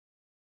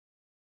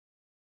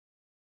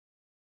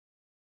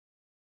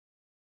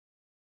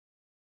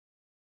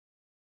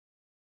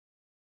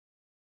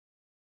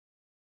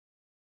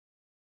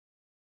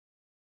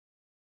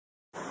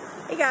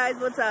Hey guys,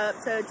 what's up?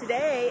 So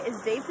today is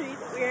day 3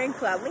 that we're in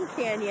Cloudland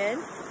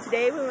Canyon.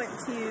 Today we went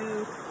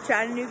to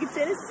Chattanooga,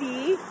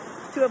 Tennessee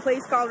to a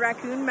place called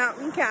Raccoon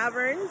Mountain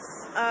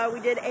Caverns. We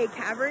did a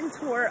cavern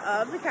tour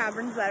of the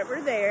caverns that were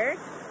there.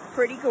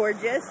 Pretty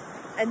gorgeous.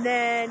 And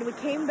then we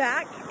came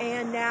back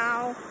and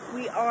now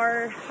we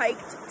are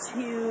hiked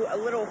to a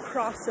little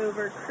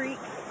crossover creek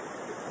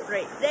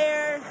right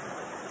there.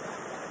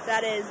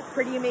 That is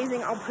pretty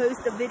amazing. I'll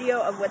post a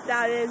video of what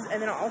that is,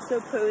 and then I'll also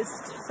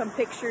post some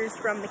pictures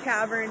from the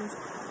caverns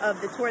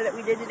of the tour that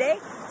we did today.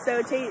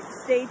 So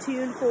stay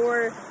tuned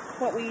for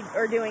what we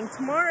are doing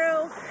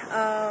tomorrow.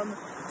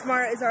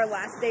 Tomorrow is our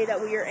last day that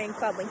we are in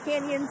Cloudland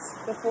Canyons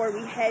before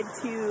we head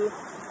to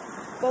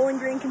Bowling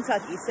Green,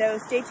 Kentucky. So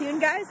stay tuned,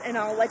 guys, and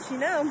I'll let you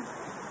know.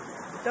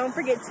 Don't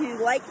forget to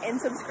like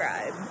and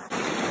subscribe.